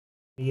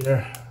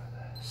Meter,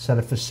 set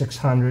it for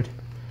 600.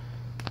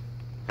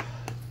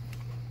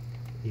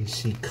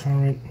 AC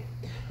current,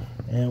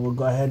 and we'll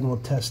go ahead and we'll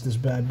test this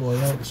bad boy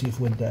out and see if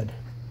we're dead.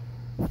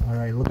 All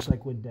right, looks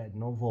like we're dead.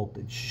 No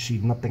voltage. See,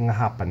 nothing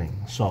happening.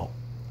 So,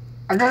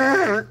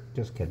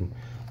 just kidding.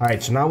 All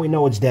right, so now we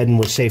know it's dead and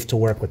we're safe to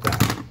work with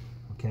that.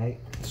 Okay,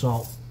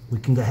 so we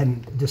can go ahead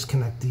and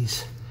disconnect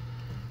these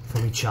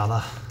from each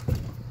other.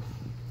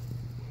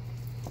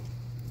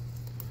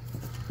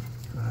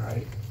 All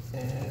right,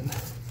 and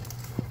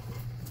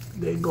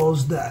there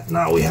goes that.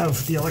 Now we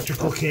have the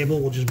electrical cable.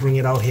 We'll just bring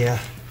it out here,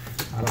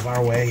 out of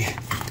our way.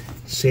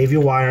 Save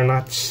your wire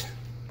nuts.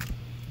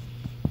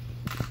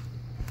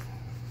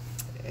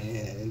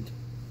 And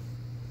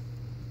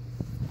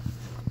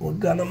we're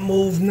gonna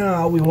move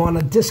now. We want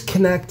to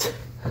disconnect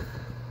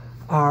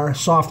our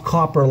soft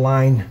copper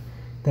line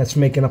that's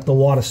making up the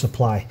water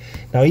supply.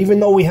 Now,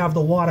 even though we have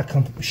the water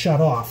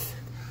shut off,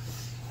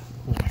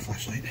 where's my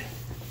flashlight?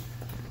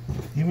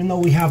 Even though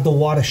we have the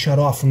water shut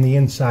off from the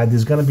inside,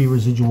 there's going to be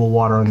residual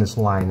water on this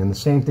line, and the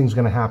same thing's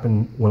going to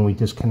happen when we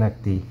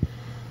disconnect the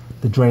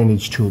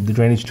drainage tube. The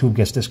drainage tube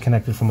gets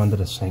disconnected from under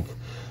the sink.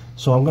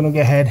 So I'm going to go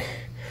ahead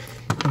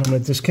and I'm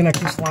going to disconnect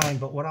this line,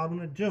 but what I'm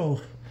going to do,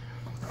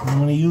 I'm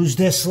going to use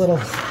this little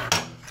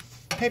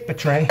paint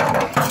tray,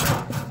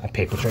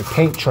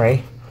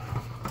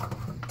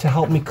 to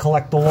help me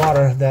collect the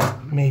water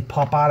that may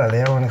pop out of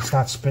there when it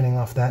starts spinning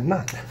off that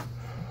nut.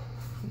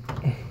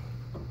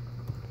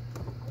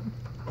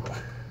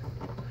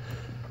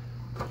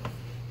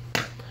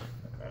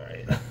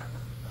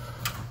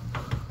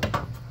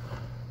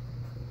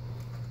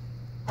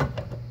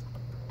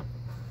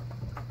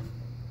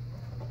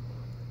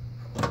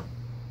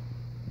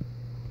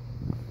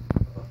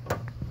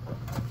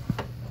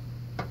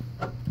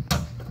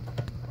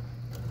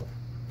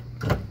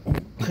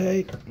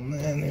 Okay,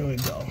 and there we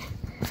go.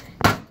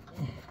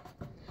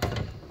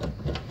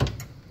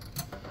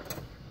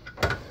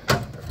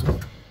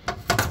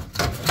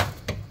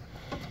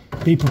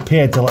 Be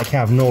prepared to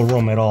have no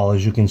room at all.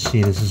 As you can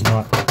see, this is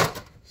not a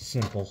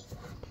simple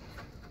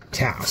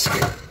task.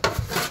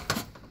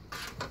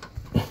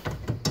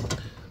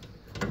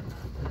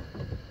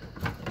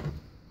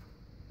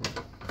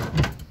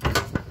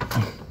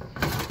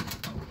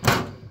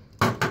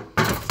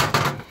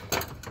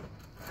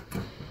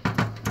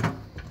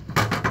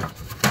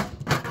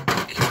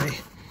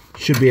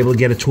 Should be able to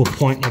get it to a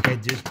point like I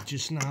did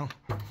just now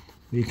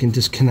where you can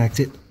disconnect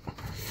it.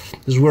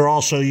 This is where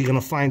also you're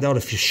going to find out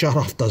if your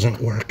shutoff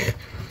doesn't work.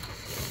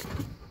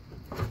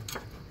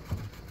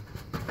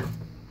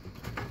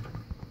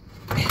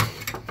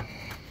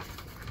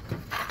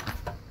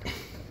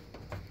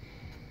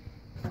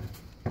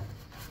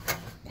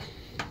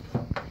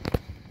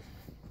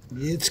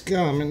 It's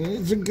coming,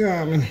 it's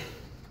coming.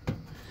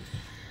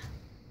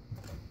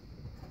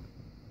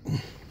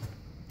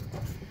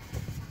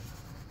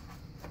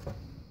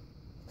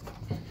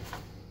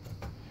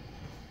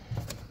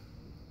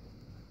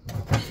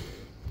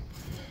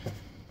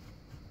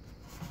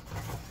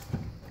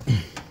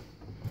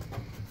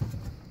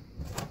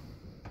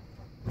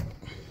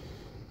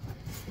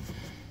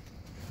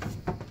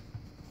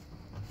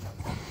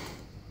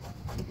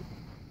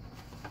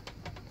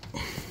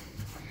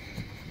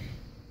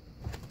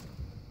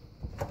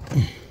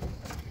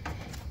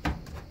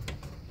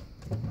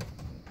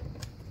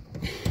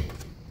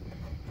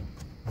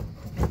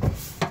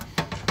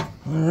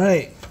 All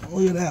right,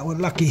 look at that, we're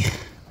lucky.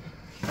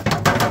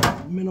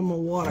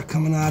 Minimal water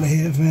coming out of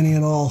here, if any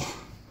at all.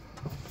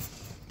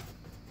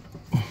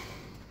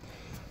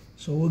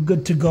 So we're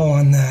good to go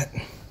on that.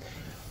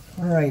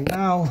 All right,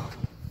 now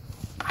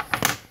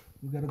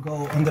we've got to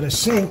go under the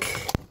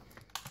sink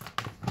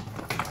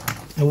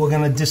and we're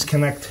going to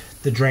disconnect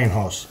the drain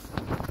hose.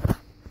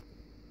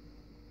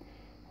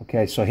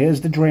 Okay, so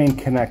here's the drain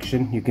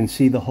connection. You can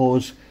see the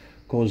hose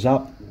goes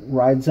up,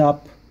 rides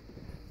up,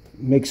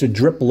 makes a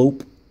drip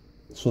loop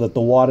so that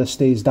the water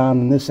stays down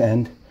in this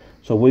end.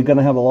 So we're going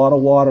to have a lot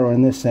of water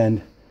in this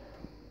end.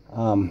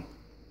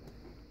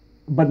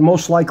 But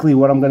most likely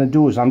what I'm going to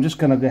do is I'm just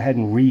going to go ahead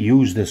and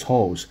reuse this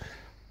hose.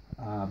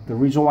 The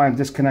reason why I'm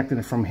disconnecting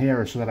it from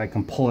here is so that I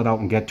can pull it out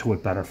and get to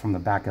it better from the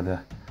back of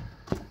the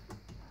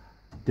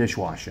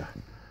dishwasher.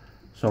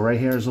 So right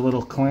here is a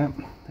little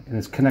clamp and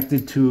it's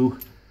connected to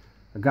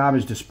a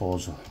garbage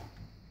disposal.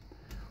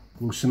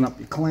 Loosen up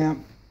your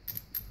clamp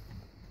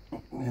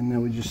and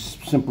then we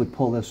just simply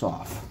pull this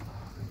off.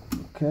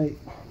 Okay,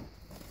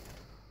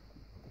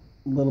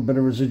 a little bit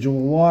of residual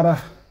water,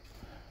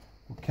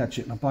 we'll catch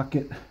it in a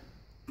bucket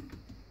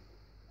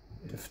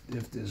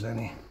if there's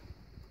any.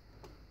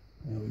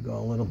 There we go,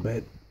 a little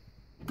bit,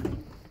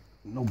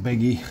 no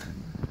biggie.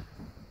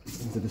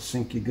 Into the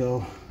sink you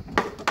go.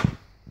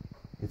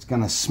 It's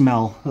gonna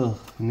smell,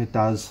 and it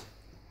does.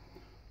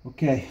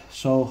 Okay,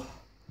 so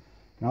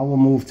now we'll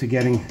move to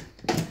getting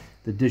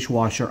the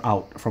dishwasher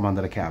out from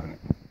under the cabinet.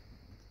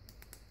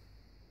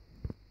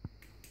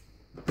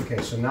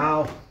 Okay, so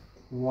now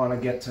we want to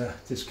get to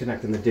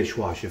disconnecting the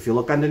dishwasher. If you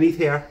look underneath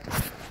here,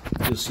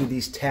 you'll see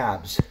these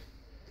tabs.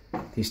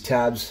 These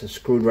tabs are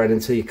screwed right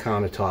into your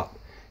countertop.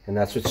 and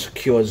that's what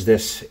secures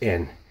this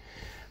in.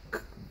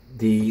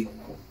 The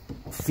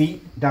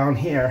feet down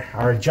here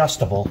are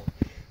adjustable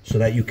so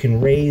that you can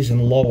raise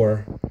and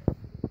lower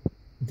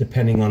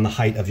depending on the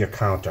height of your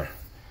counter,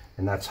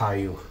 and that's how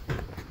you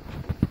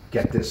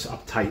get this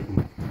uptight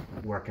and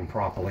working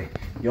properly.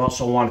 You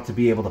also want it to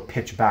be able to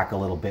pitch back a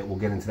little bit. We'll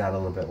get into that a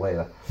little bit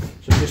later.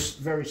 So just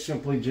very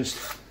simply just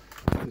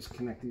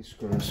disconnect these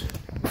screws.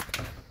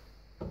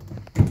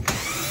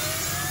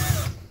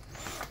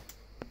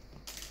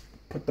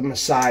 Put them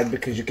aside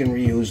because you can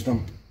reuse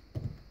them.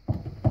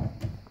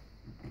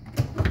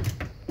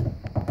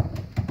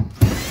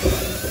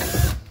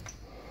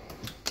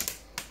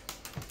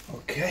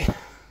 Okay.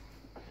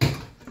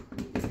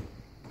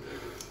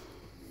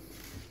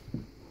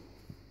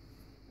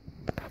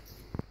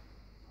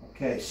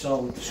 Okay, so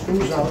with the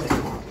screws out, we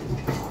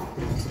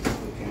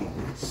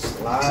can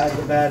slide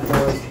the bad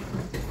boy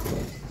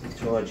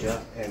towards you,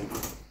 and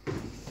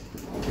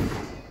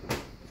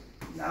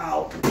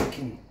now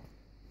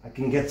I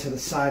can get to the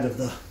side of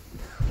the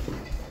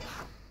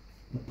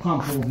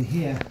pump over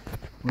here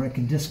where I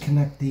can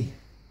disconnect the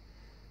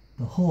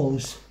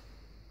hose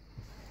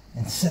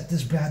and set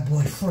this bad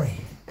boy free.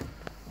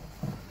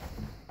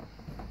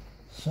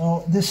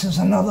 So this is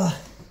another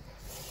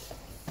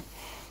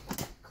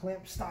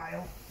clamp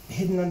style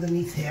hidden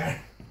underneath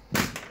here.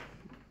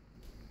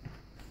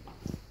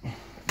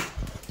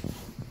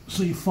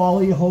 So you follow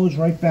your hose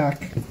right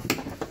back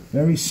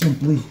very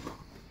simply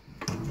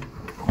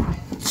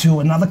to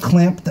another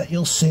clamp that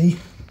you'll see.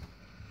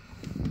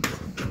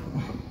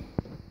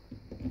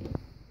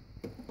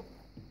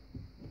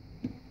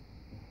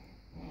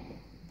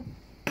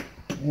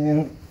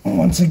 And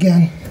once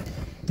again,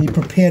 be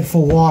prepared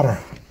for water.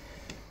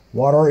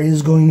 Water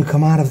is going to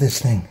come out of this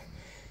thing,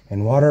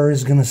 and water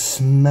is going to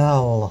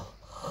smell.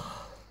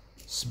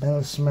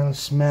 Smell, smell,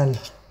 smell.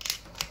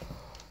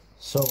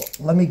 So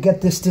let me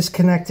get this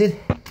disconnected,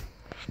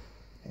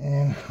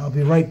 and I'll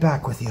be right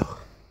back with you.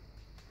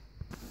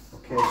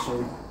 Okay, so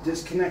we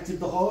disconnected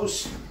the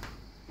hose.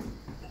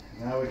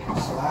 Now we can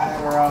slide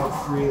her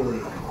out freely.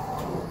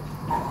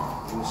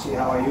 You see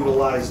how I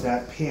utilize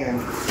that pan.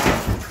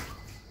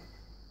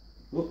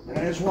 Look,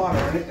 there's water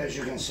in it, as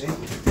you can see.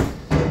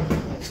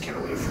 Let's get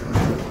away from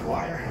the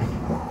wire.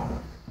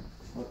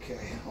 Okay,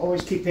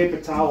 always keep paper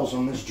towels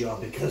on this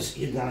job because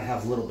you're gonna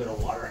have a little bit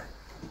of water.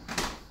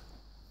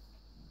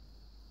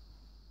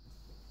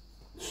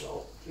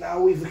 So now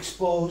we've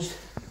exposed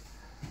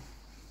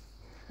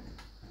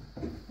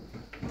a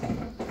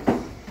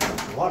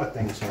lot of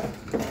things here,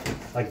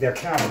 like their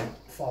cabinet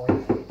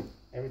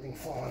everything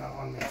falling out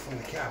on me from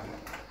the cabinet.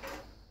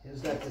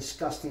 Here's that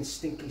disgusting,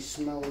 stinky,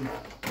 smelly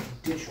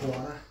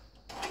dishwater.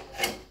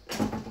 Let's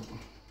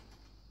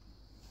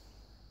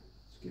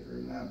get rid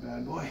of that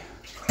bad boy.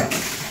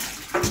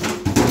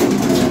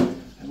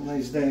 Have a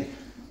nice day.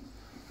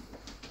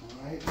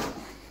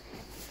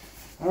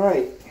 All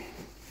right.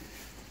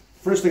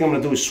 First thing I'm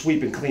going to do is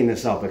sweep and clean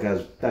this up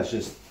because that's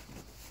just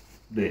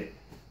it.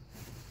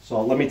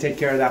 So let me take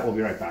care of that. We'll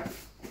be right back.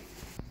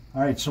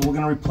 All right, so we're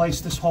going to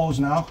replace this hose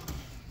now.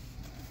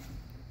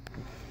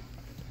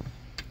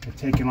 We're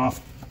taking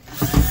off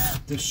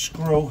this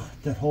screw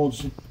that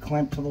holds it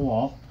clamped to the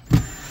wall.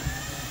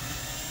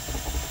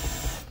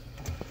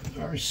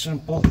 Very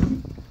simple.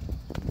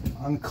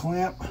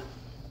 Unclamp.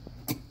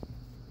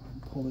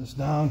 Pull this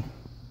down.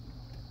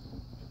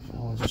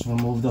 And we'll just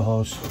remove the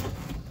hose.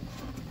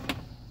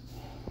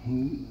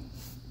 And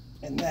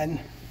then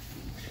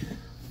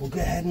we'll go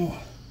ahead and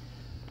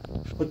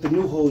put the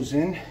new hose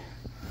in.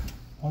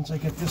 Once I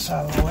get this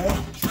out of the way.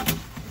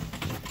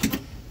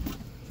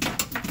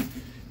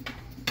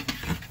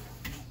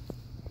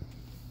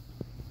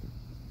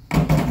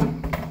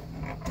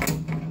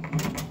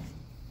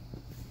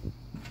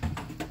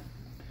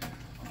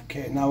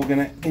 Okay, now we're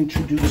going to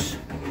introduce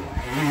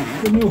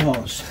the new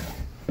hose.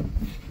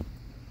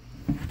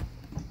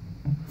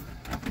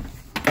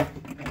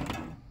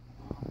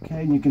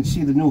 Okay, and you can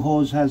see the new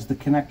hose has the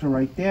connector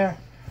right there.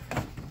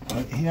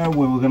 Right here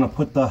where we're going to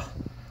put the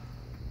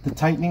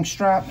tightening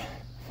strap.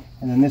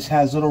 And then this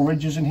has little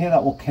ridges in here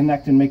that will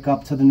connect and make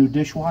up to the new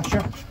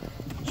dishwasher.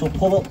 So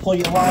pull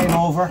your line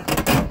over.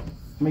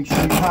 Make sure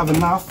you have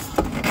enough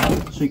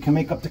so you can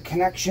make up the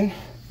connection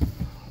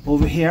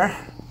over here.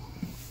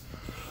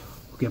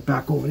 We'll get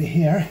back over to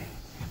here.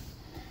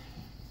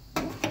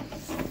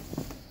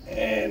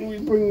 And we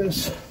bring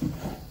this,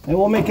 and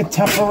we'll make a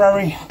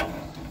temporary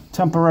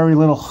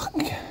little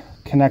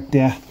connect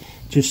there,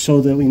 just so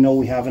that we know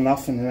we have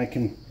enough, and then I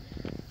can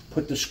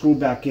put the screw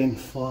back in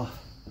for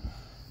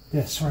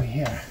this right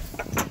here.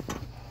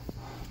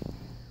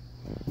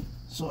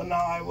 So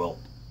now I will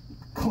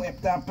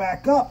clamp that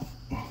back up.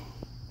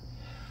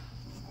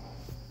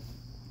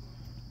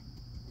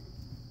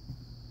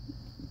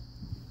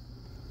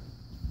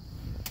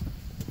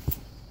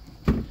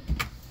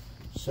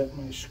 Set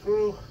my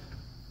screw.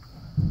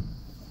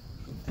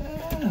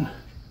 And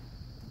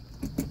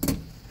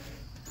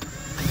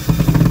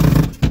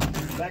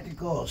back it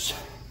goes.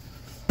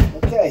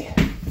 Okay.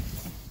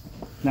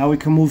 Now we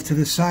can move to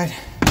this side.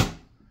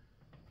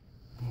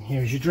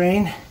 Here's your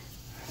drain.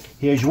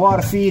 Here's your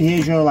water feed.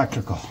 Here's your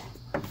electrical.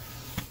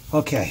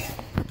 Okay.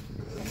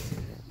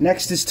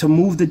 Next is to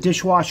move the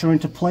dishwasher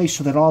into place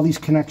so that all these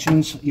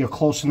connections, you're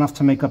close enough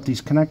to make up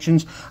these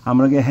connections. I'm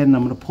going to go ahead and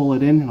I'm going to pull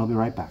it in and I'll be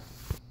right back.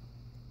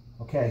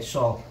 Okay,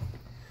 so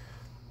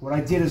what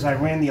I did is I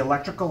ran the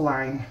electrical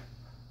line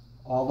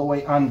all the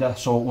way under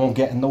so it won't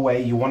get in the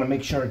way. You want to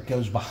make sure it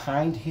goes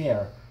behind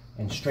here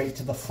and straight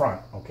to the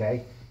front,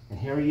 okay? And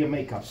here are your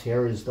makeups.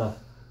 Here is the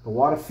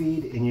water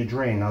feed and your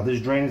drain. Now this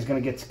drain is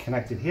going to get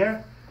connected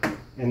here,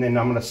 and then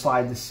I'm going to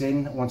slide this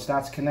in once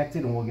that's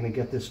connected, and we're going to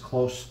get this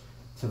close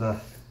to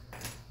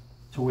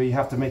where you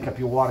have to make up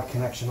your water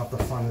connection up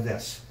the front of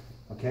this.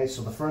 Okay,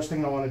 so the first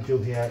thing I want to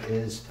do here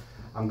is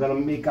I'm going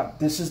to make up,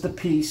 this is the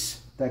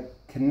piece that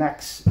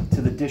connects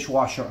to the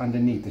dishwasher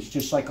underneath. It's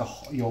just like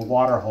your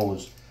water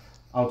hose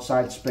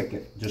outside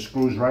spigot. Just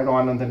screws right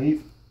on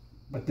underneath,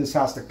 but this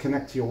has to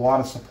connect to your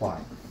water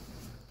supply.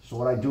 So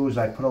what I do is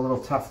I put a little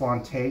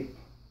Teflon tape.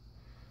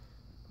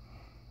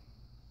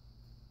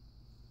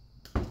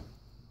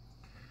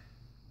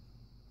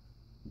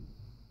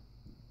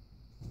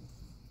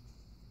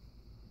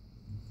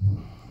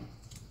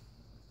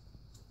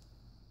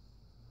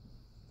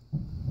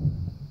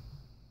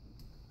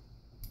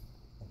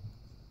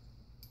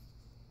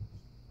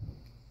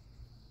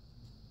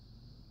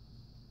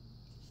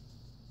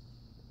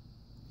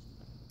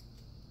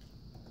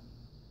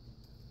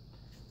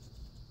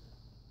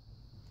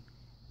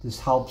 This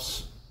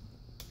helps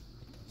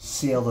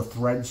seal the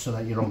threads so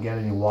that you don't get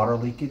any water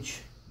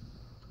leakage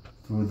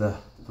through the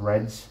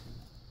threads.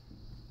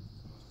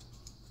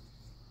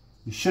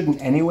 You shouldn't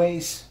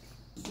anyways,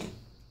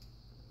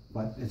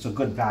 but it's a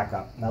good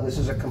backup. Now this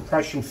is a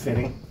compression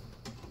fitting,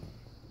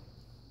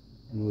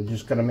 and we're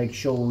just going to make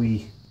sure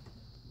we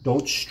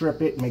don't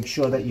strip it. Make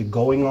sure that you're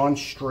going on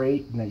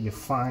straight and that you're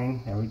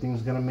fine.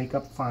 Everything's going to make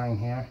up fine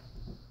here.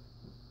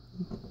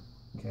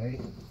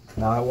 Okay,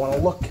 now I want to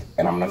look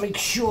and I'm going to make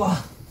sure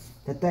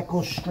that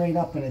goes straight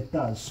up, and it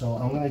does. So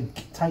I'm going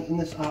to tighten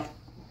this up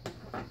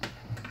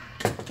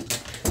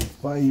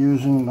by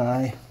using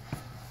my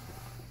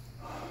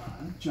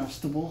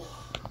adjustable,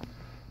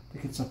 I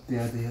think it's up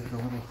there, the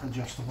little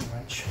adjustable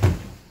wrench.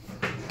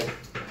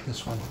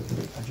 This one,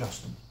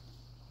 adjustable.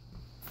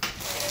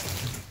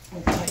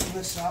 I'll tighten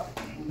this up.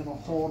 I'm going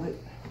to hold it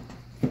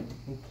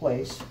in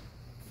place.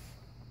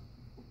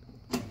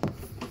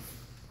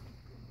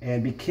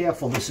 And be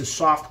careful, this is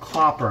soft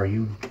copper.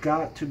 You've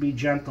got to be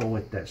gentle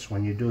with this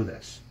when you do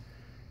this.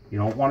 You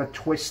don't want to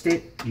twist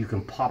it. You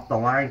can pop the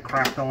line,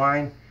 crack the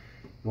line.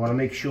 You want to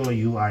make sure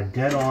you are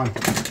dead on.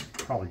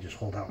 Probably just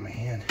hold out my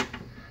hand.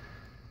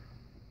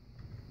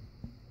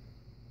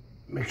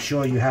 Make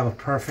sure you have a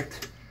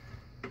perfect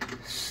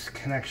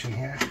connection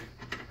here.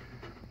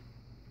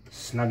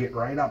 Snug it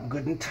right up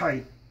good and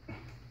tight.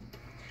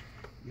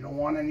 You don't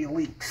want any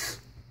leaks.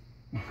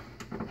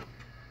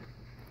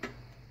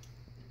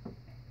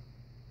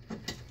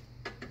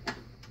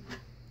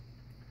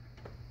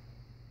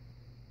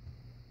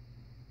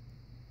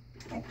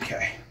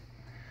 Okay,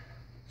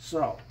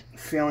 so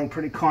feeling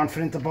pretty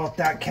confident about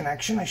that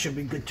connection. I should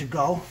be good to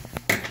go.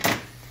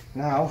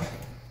 Now,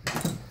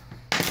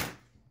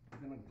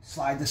 I'm going to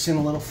slide this in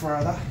a little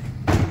further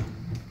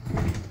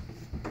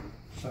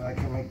so I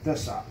can make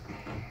this up.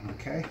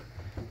 Okay,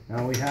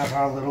 now we have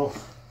our little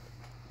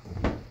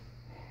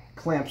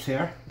clamps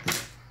here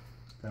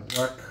that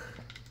work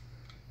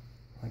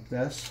like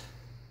this.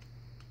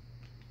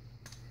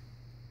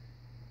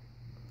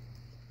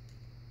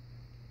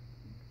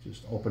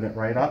 Just open it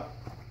right up,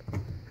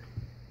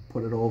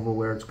 put it over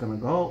where it's going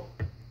to go.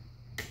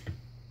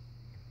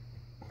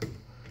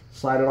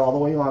 Slide it all the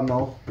way on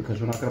though,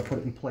 because we're not going to put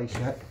it in place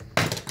yet.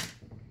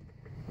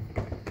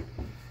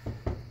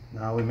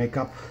 Now we make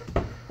up,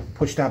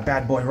 push that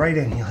bad boy right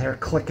in. You'll hear it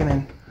clicking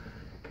in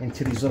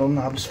into these little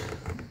nubs.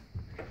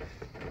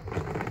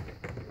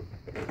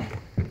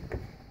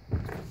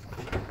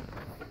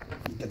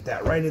 Get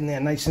that right in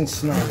there nice and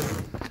snug.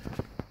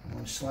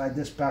 We'll slide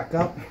this back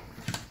up.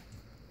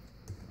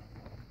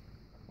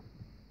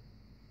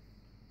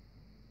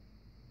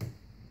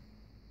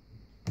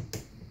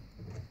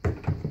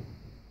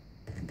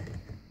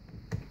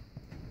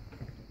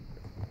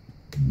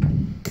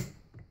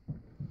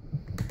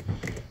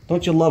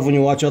 Don't you love when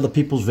you watch other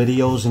people's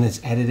videos and it's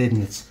edited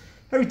and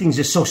everything's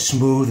just so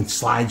smooth and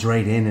slides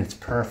right in and it's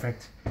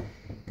perfect?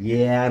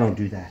 Yeah, I don't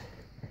do that.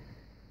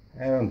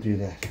 I don't do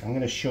that. I'm going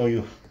to show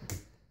you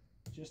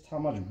just how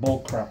much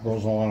bull crap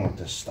goes along with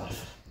this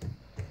stuff.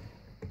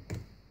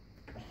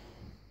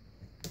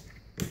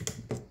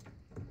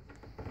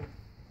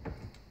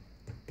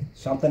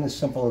 Something as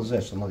simple as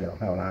this, and look at it, I'm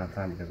having a hard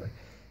time because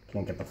I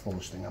can't get the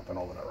fullest thing up and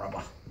over the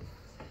rubber.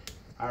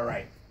 All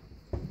right,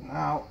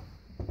 now,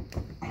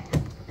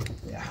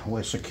 yeah,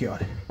 we're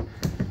secured.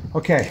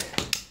 Okay,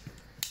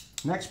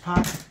 next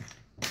part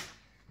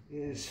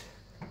is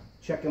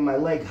checking my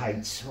leg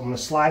heights. I'm going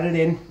to slide it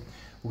in.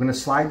 We're going to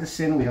slide this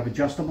in. We have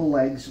adjustable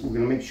legs. We're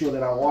going to make sure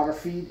that our water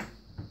feed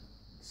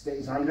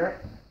stays under.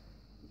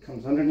 It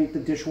comes underneath the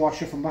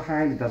dishwasher from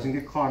behind. It doesn't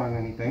get caught on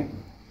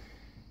anything.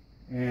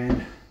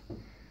 And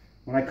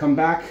when I come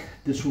back,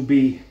 this will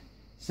be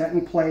set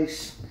in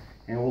place,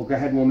 and we'll go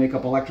ahead and we'll make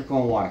up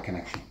electrical and water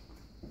connection.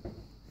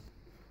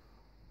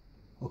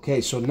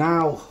 Okay, so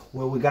now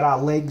where we got our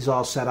legs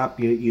all set up,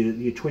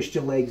 you twist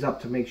your legs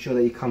up to make sure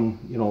that you come,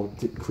 you know,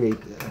 to create,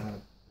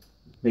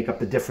 make up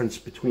the difference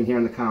between here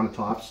and the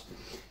countertops.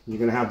 You're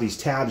going to have these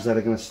tabs that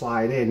are going to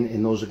slide in,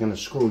 and those are going to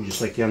screw just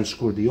like you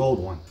unscrewed the old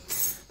one.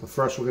 But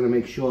first we're going to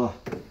make sure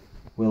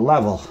we're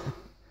level.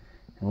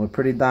 And we're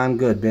pretty darn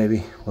good,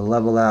 baby. We're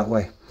level that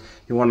way.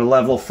 You want to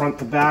level front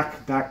to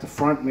back, back to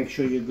front, make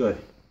sure you're good.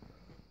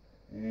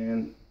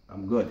 And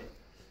I'm good.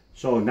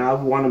 So now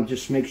we want to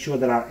just make sure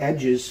that our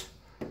edges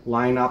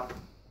line up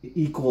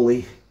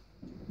equally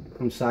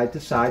from side to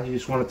side. You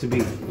just want it to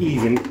be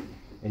even,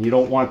 and you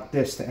don't want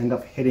this to end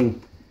up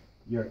hitting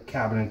your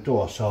cabinet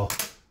door. So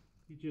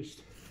you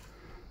just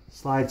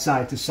slide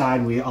side to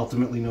side where you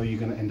ultimately know you're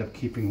going to end up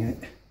keeping it.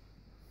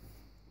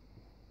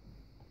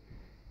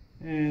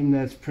 And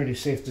that's pretty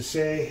safe to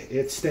say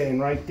it's staying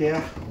right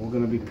there. We're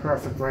going to be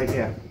perfect right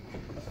here.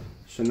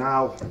 So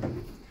now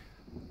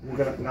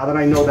now that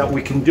I know that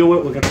we can do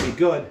it, we're going to be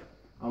good.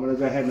 I'm going to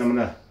go ahead and I'm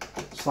going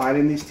to slide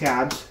in these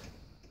tabs.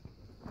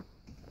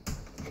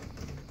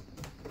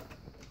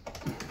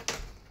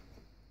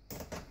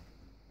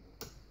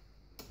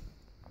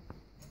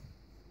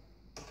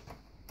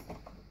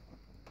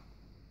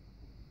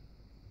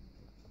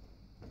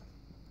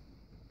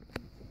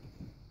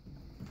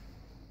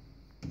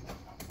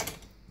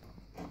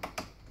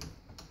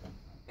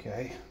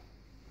 Okay,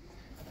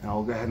 now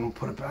we'll go ahead and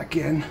put it back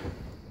in.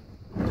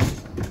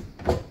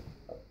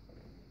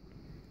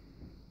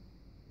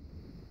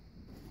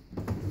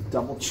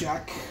 Double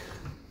check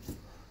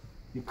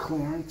your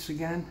clearance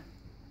again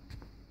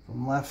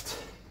from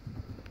left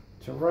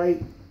to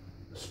right.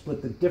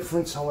 Split the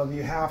difference however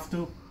you have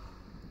to.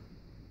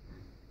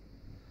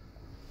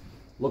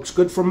 Looks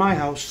good for my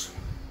house.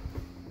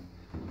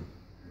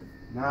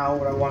 Now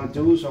what I want to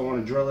do is I want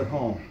to drill it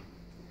home.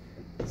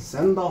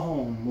 Send the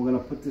home. We're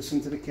going to put this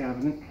into the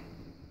cabinet.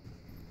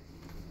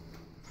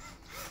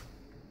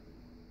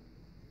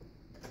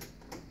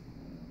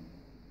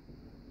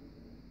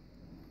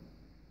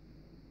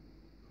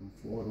 Come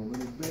forward a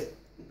little bit.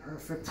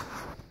 Perfect.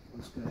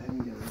 Let's go ahead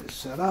and get this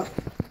set up.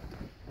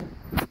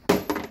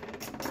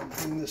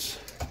 Bring this.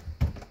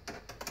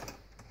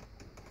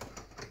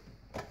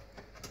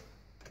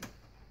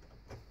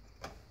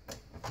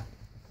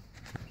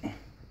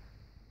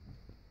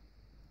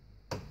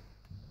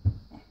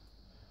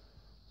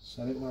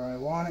 Set it where I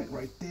want it,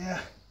 right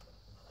there.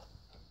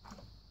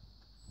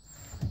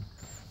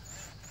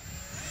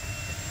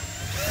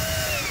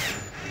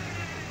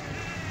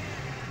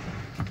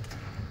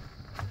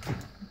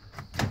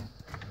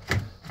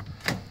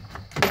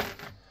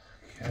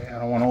 Okay, I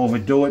don't want to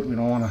overdo it. We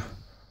don't want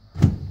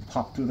to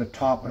pop through the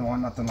top. I don't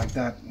want nothing like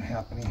that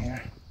happening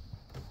here.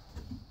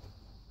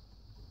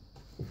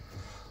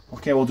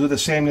 Okay, we'll do the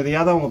same to the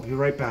other one. We'll be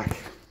right back.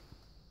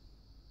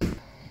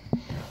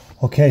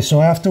 Okay,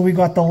 so after we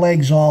got the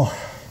legs all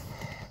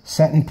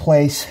set in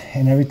place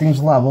and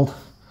everything's leveled,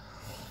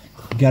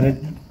 you got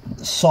it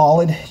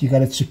solid, you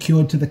got it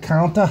secured to the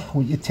counter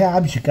with your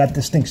tabs, you got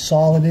this thing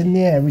solid in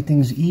there,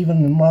 everything's even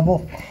and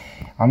level.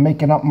 I'm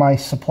making up my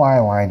supply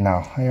line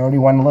now. I already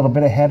went a little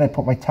bit ahead. I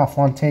put my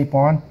Teflon tape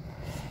on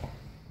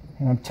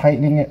and I'm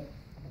tightening it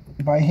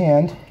by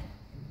hand.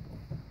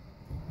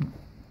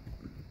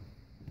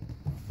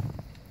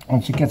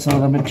 Once it gets a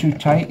little bit too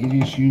tight,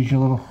 you just use your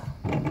little...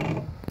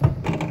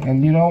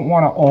 And you don't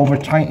want to over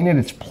tighten it.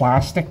 It's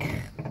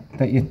plastic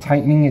that you're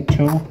tightening it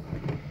to.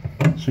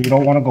 So you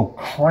don't want to go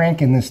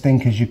cranking this thing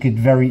because you could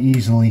very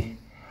easily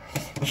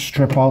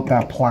strip out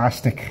that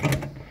plastic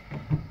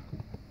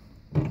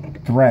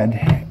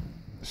thread.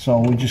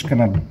 So we're just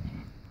going to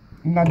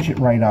nudge it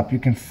right up. You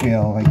can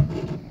feel like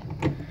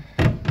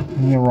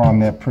you're on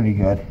there pretty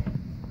good.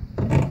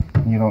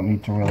 You don't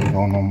need to really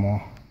go no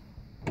more.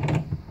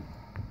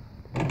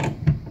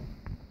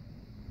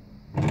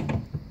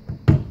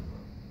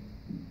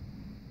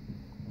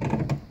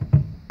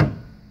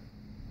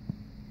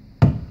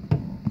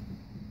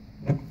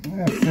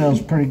 That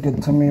feels pretty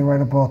good to me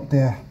right about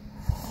there.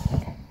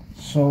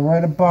 So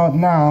right about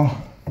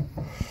now,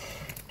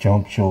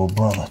 jump show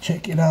brother,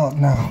 check it out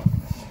now.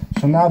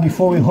 So now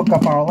before we hook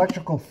up our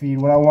electrical feed,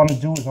 what I want to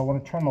do is I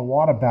want to turn the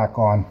water back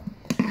on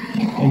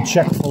and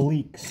check for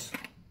leaks.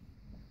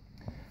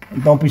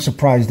 And don't be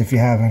surprised if you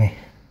have any.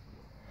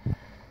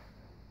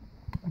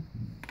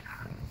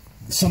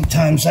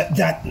 Sometimes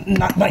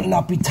that might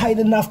not be tight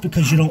enough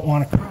because you don't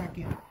want to crack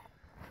it,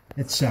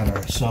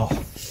 etc. So,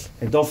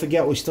 and don't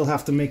forget, we still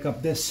have to make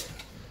up this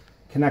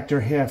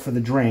connector here for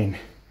the drain.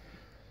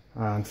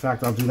 In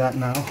fact, I'll do that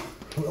now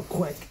real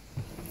quick.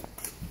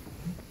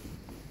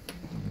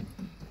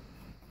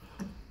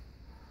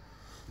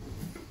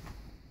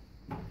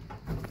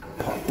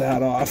 Pop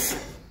that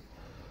off.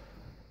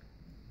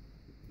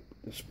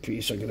 This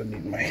piece I'm gonna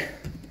need my...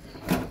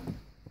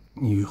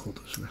 You hold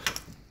this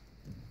wrist.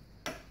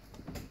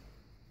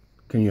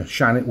 Can you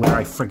shine it where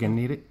I friggin'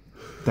 need it?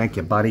 Thank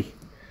you, buddy.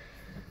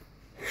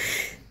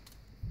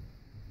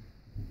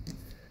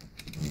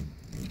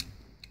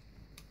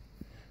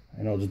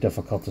 I know it's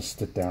difficult to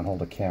sit there and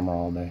hold a camera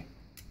all day.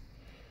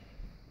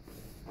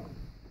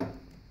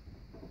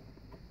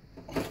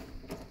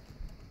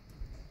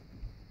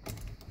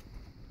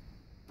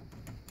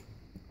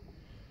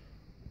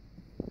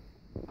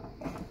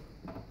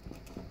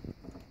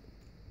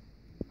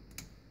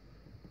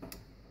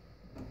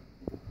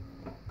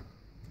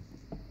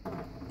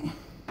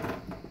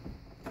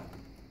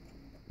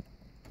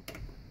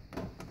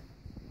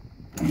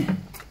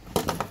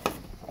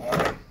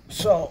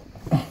 So,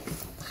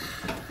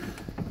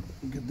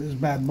 get this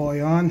bad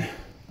boy on.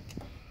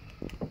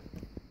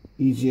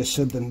 Easier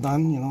said than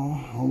done, you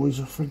know. Always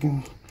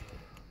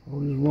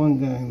one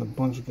guy in the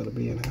bunch got to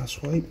be an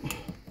asswipe.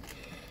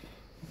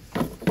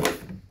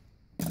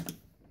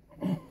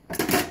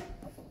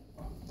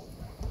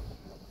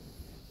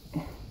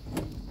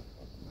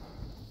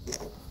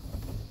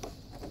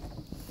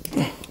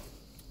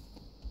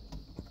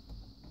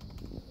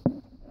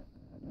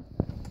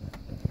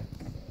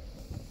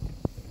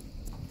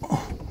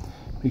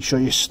 Make sure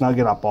you snug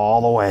it up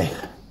all the way.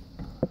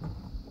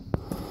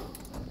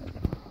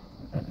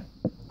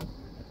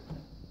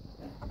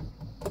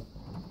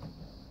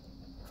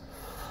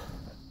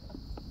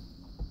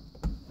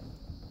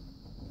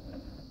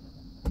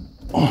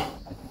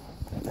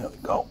 There we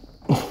go.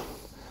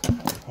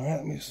 Alright,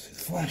 let me use the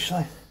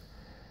flashlight.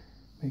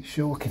 Make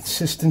sure we're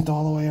consistent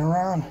all the way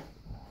around.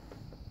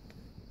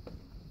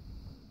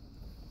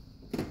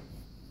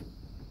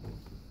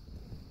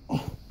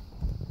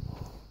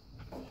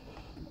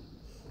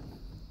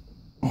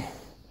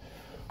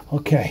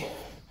 Okay,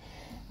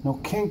 no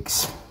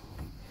kinks,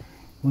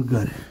 we're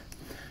good.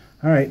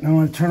 All right, now I'm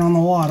gonna turn on the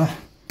water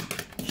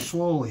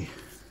slowly.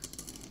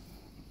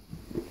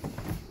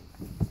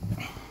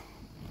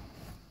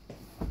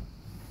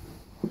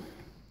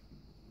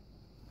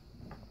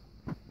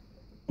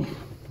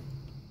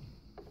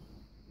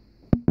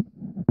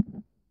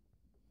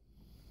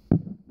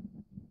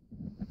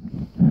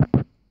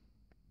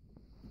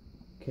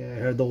 Okay, I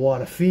heard the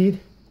water feed,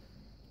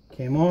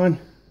 came on.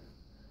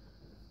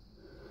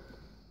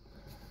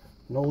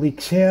 No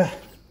leaks here.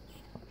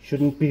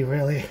 Shouldn't be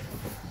really.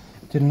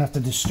 Didn't have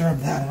to disturb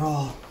that at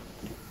all.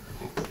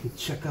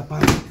 Check up on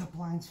the pickup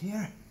lines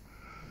here.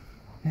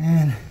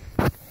 And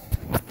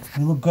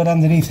they look good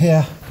underneath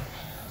here.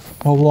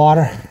 No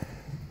water.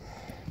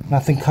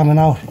 Nothing coming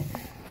out.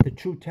 The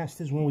true test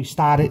is when we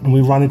start it and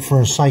we run it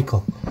for a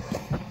cycle.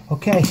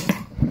 Okay,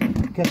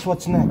 guess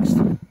what's next?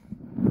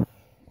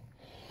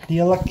 The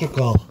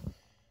electrical.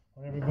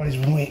 What everybody's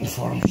been waiting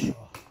for, I'm sure.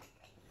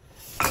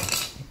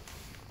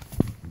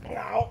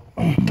 Now,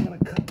 I'm gonna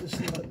cut this,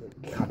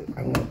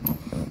 I want to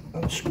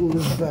unscrew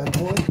this bad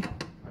boy.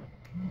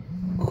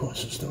 Of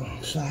course, it's the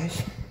wrong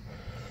size.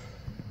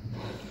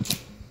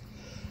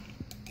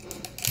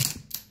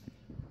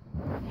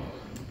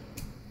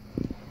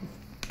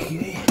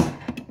 Okay.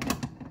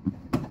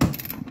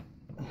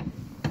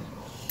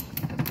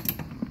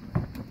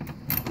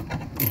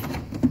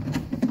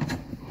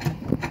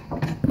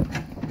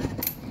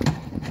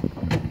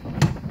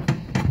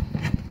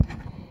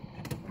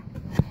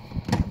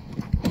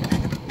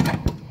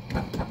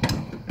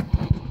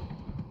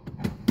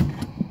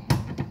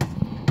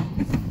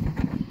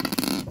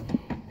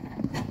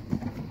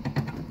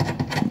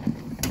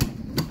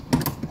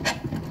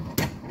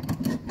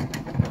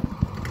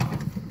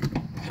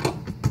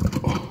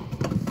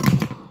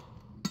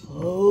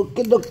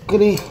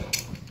 Okie-dokie.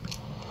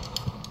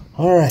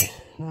 Alright,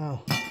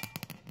 now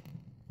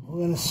we're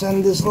going to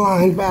send this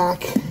line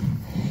back.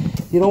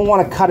 You don't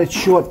want to cut it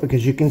short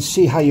because you can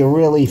see how you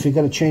really, if you're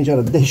going to change out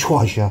a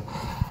dishwasher,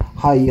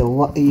 how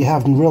you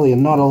have really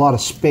not a lot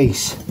of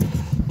space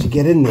to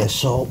get in there.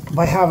 So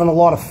by having a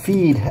lot of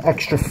feed,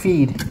 extra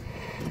feed,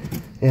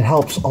 it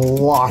helps a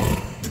lot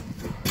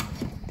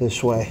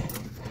this way.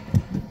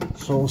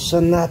 So we'll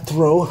send that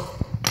through.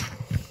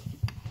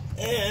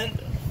 And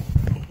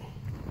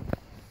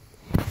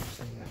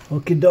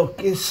okie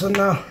dokie, so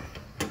now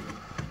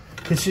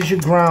this is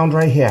your ground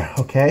right here,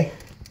 okay?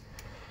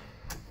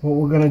 What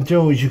we're gonna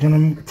do is you're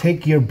gonna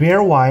take your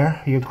bare wire,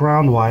 your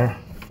ground wire,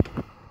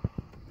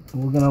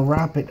 and we're gonna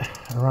wrap it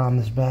around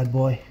this bad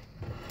boy.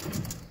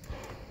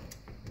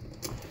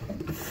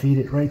 Feed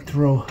it right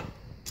through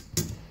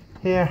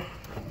here.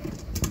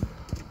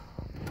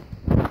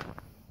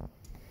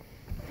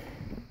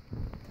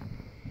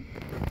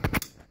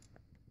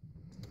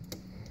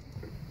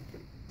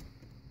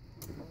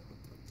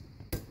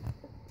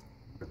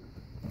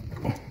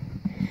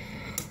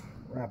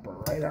 Wrap it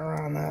right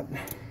around that,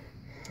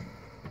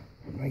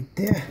 right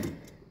there.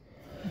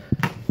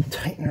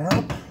 Tighten her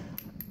up.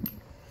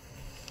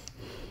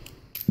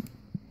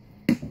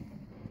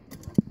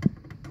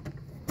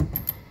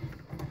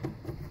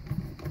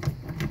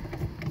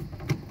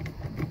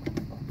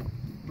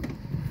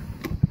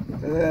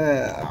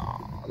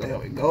 There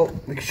we go.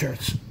 Make sure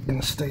it's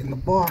gonna stay in the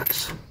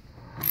box.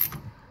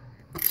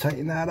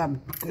 Tighten that up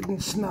good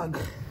and snug.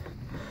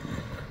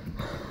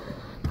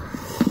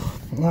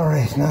 All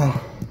right, now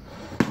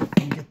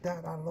get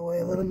that out of the way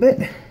a little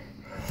bit,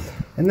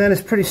 and then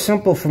it's pretty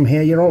simple from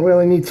here. You don't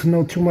really need to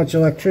know too much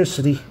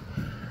electricity.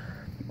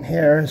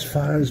 here as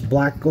far as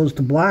black goes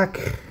to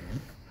black.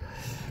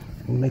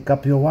 Make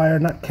up your wire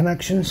nut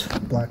connections.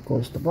 Black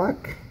goes to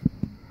black.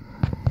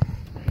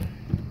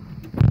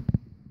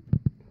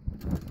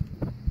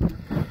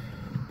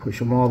 Push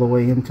them all the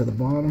way into the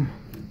bottom.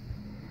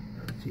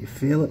 So you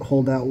feel it,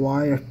 hold that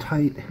wire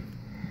tight,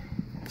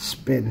 and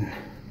spin.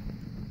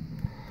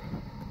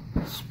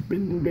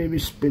 Spin, baby,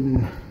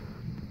 spin.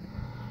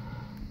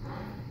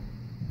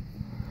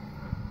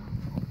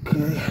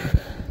 Okay.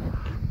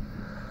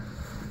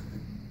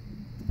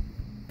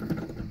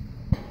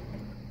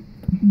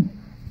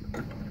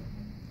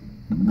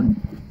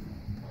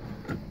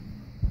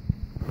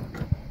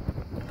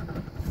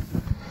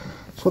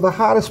 So the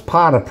hardest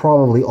part of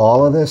probably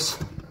all of this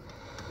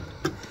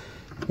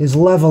is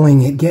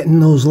leveling it, getting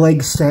those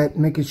legs set,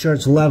 making sure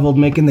it's leveled,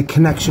 making the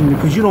connection,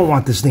 because you don't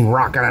want this thing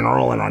rocking and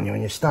rolling on you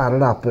when you start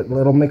it up.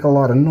 It'll make a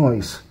lot of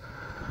noise.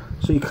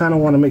 So you kind of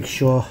want to make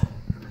sure,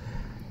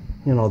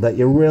 you know, that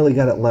you really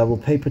got it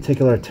leveled. Pay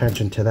particular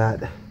attention to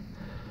that.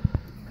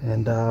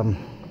 And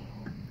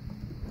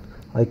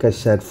like I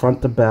said,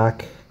 front to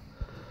back,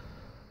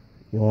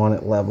 you want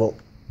it level,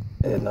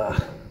 and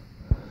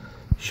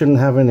shouldn't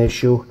have an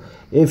issue.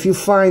 If you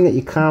find that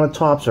your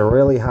countertops are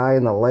really high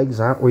and the legs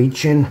aren't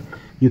reaching,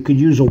 you could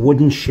use a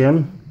wooden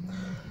shim.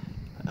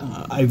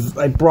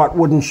 I brought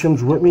wooden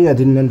shims with me. I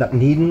didn't end up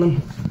needing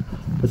them,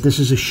 but this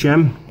is a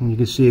shim, and you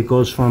can see it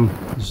goes from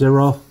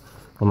 0,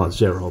 well, not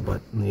 0,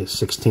 but the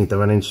 1/16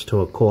 of an inch to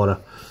 1/4,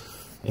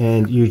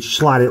 and you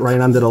slide it right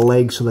under the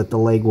leg so that the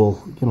leg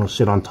will, you know,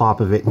 sit on top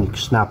of it, and you can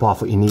snap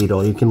off what you need,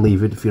 or you can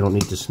leave it if you don't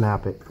need to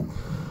snap it.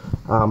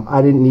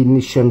 I didn't need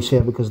any shims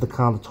here because the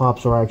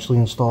countertops are actually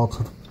installed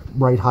to the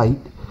right height.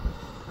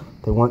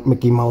 They weren't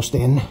Mickey Moused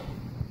in.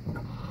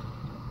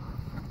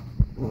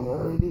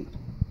 Alrighty.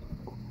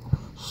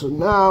 So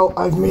now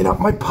I've made up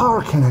my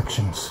power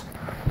connections.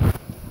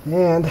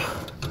 And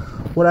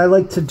what I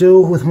like to do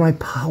with my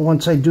power,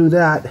 once I do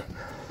that,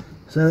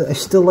 is I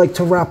still like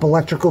to wrap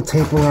electrical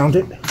tape around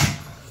it.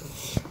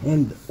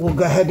 And we'll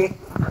go ahead and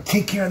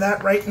take care of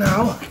that right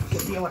now.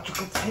 Get the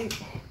electrical tape.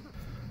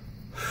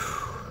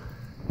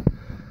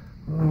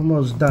 We're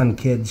almost done,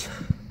 kids.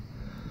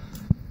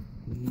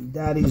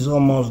 Daddy's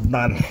almost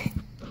done.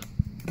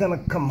 Gonna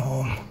come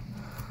home.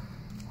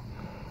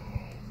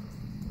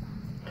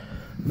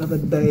 Another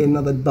day,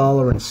 another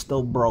dollar, and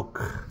still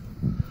broke.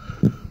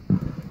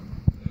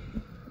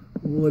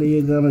 What are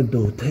you gonna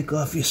do? Take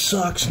off your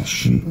socks and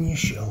shit in your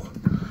shoe.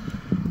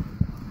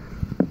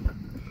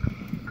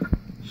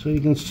 So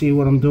you can see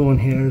what I'm doing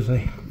here is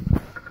I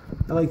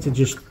like to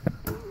just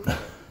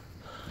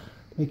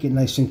make it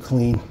nice and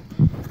clean.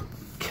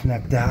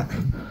 Connect that.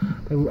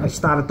 I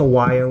started the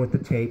wire with the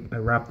tape. I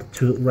wrap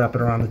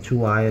it around the 2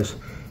 wires,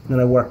 and then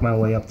I work my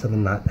way up to the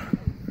nut.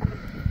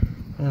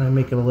 And I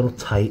make it a little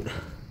tight.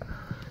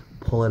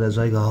 Pull it as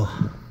I go.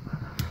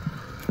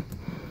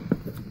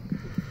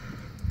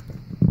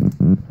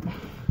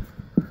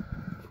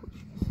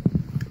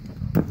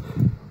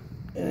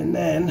 And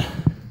then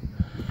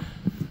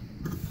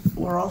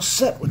we're all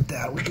set with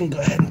that. We can go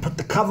ahead and put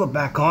the cover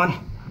back on.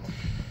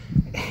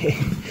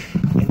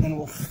 And then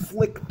we'll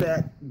flick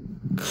that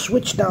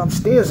switch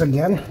downstairs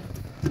again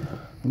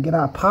and get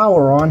our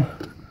power on.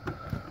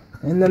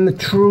 And then the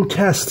true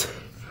test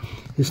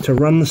is to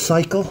run the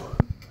cycle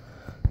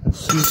and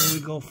see where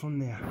we go from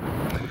there.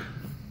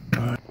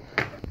 All right.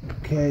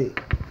 Okay,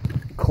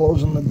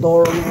 closing the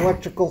door on the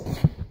electrical.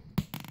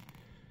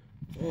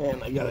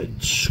 And I got a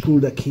screw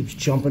that keeps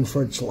jumping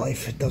for its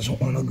life. It doesn't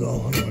want to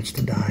go, it wants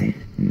to die.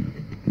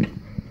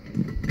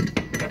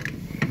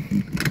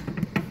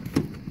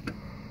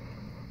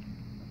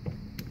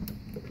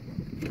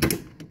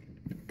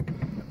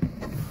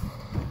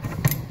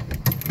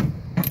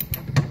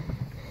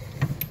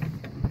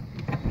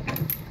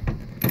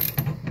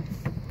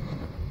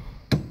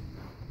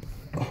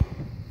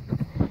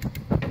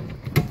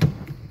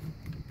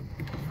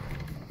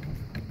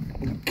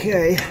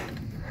 Okay,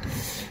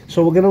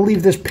 so we're going to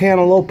leave this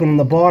panel open on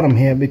the bottom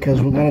here because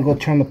we're going to go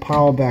turn the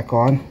power back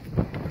on.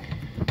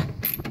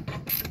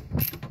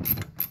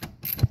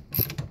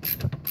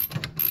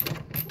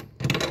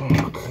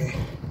 Okay.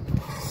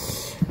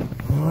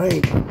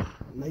 Alright,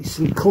 nice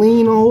and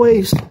clean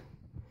always.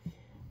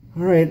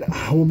 Alright,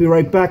 we'll be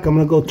right back. I'm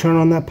going to go turn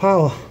on that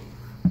power.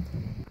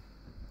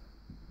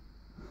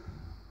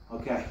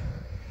 Okay,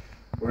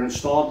 we're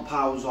installed, the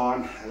power's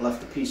on. I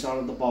left a piece on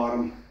at the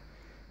bottom.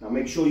 Now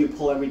make sure you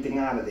pull everything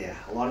out of there.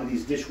 A lot of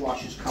these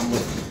dishwashers come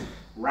with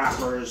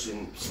wrappers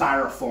and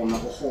styrofoam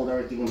that will hold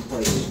everything in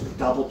place.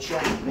 Double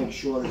check, make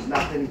sure there's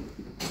nothing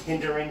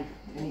hindering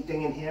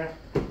anything in here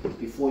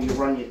before you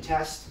run your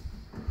test.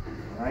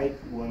 Alright,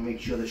 you want to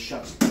make sure this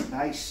shuts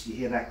nice. You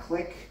hear that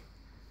click?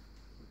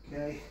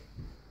 Okay.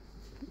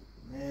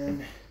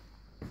 And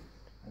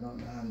I don't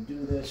know how to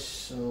do this,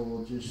 so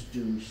we'll just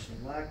do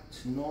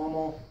select,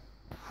 normal,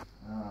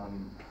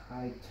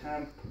 high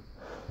temp.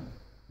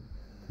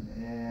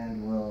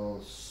 And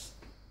we'll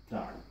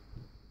start.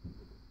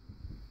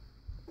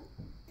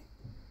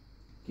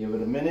 Give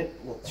it a minute.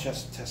 We'll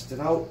just test it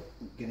out.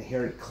 You're gonna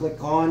hear it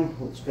click on.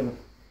 It's gonna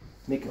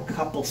make a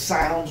couple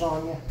sounds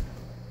on you.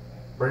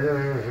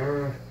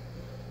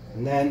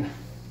 And then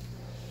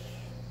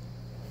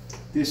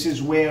this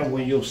is where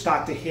when you'll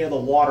start to hear the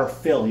water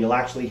fill, you'll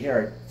actually hear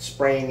it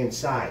spraying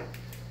inside.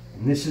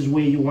 And this is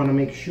where you want to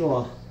make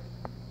sure,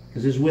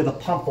 because this is where the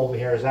pump over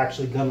here is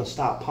actually going to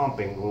stop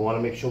pumping. We want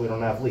to make sure we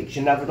don't have leaks.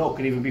 You never know, it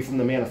could even be from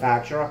the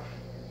manufacturer.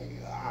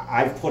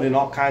 I've put in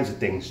all kinds of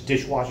things,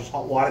 dishwashers,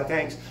 hot water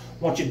tanks.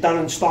 Once you're done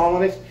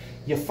installing it,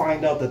 you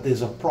find out that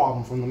there's a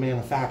problem from the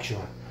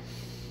manufacturer.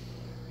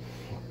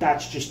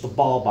 That's just the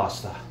ball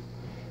buster.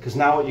 Because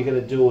now what you're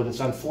going to do, and it's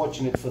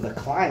unfortunate for the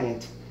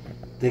client,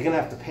 they're going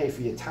to have to pay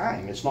for your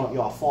time. It's not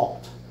your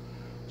fault.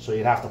 So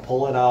you'd have to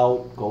pull it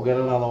out, go get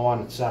another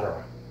one,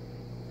 etc.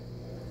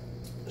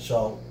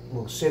 So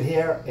we'll sit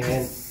here,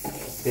 and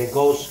there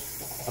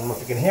goes, I don't know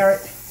if you can hear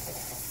it.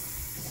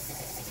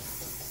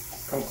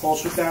 Come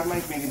close with that,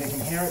 Mike, maybe they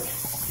can hear it.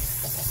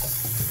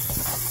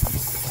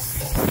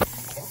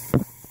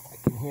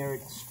 I can hear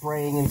it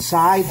spraying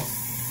inside.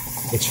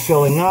 It's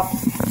filling up.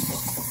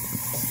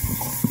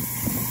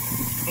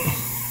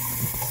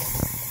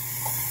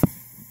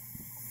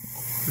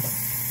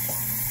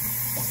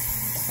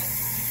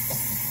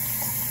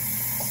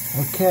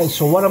 Okay,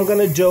 so what I'm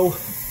gonna do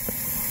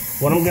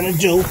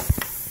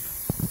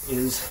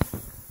is,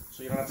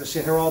 so you don't have to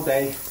sit here all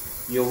day,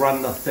 you'll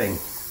run the thing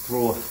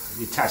through,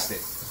 you test it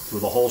through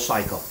the whole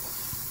cycle.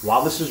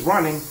 While this is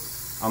running,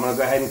 I'm gonna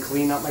go ahead and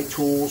clean up my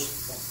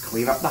tools,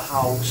 clean up the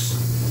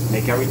house,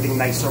 make everything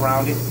nice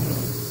around it.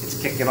 It's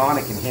kicking on,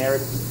 I can hear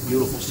it,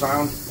 beautiful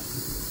sound.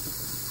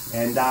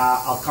 And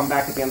I'll come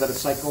back at the end of the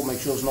cycle, make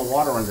sure there's no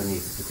water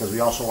underneath, because we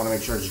also want to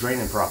make sure it's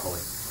draining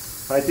properly.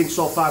 But I think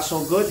so far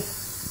so good.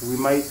 We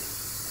might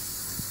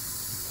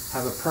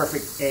have a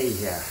perfect A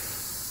here.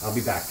 I'll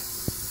be back.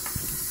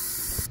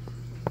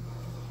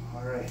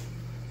 All right.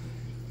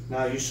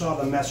 Now you saw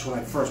the mess when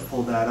I first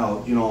pulled that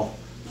out. You know,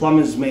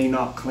 plumbers may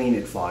not clean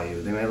it for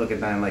you. They may look at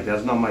that and like,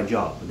 that's not my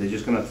job. But they're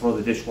just gonna throw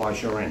the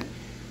dishwasher in.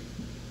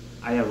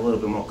 I have a little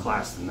bit more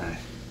class than that.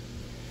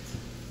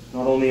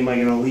 Not only am I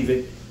gonna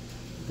leave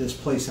this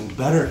place in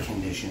better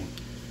condition,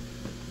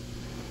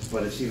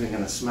 but it's even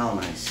gonna smell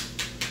nice.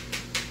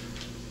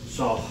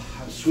 So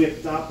I've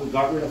swept up, we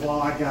got rid of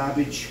all our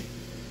garbage,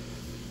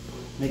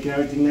 making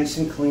everything nice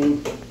and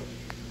clean.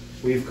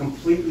 We've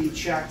completely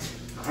checked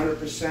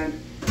 100%.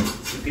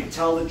 You can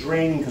tell the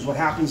draining, because what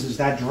happens is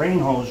that drain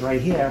hose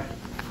right here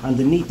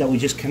underneath that we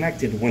just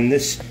connected, when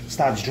this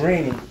starts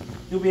draining,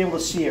 you'll be able to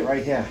see it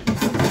right here.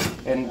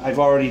 And I've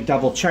already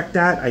double checked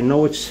that. I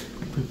know it's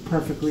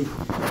perfectly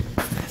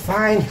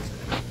fine.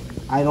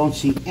 I don't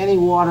see any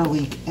water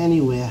leak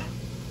anywhere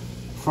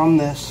from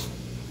this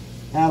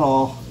at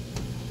all.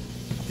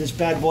 This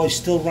bad boy's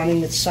still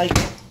running its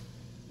cycle.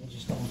 Let me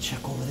just double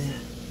check over there.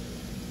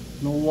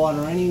 No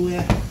water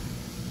anywhere.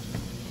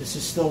 This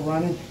is still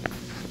running.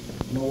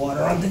 No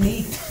water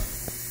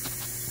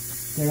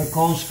underneath. There it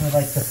goes for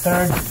like the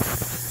third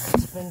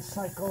spin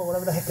cycle,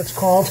 whatever the heck it's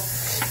called.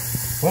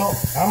 Well,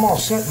 I'm all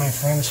set, my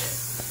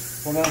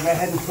friends. We're gonna go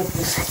ahead and put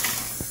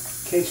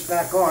this case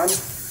back on.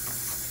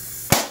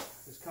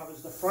 This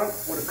covers the front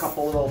with a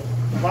couple little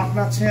lock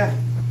nuts here.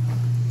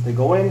 They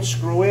go in,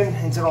 screw in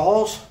into the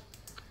holes.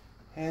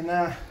 And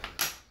that's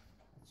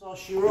all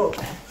she wrote.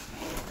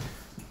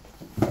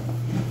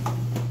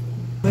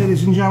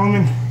 Ladies and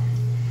gentlemen,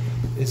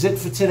 is it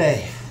for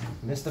today.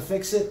 Mr.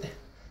 Fix-It,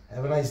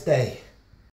 have a nice day.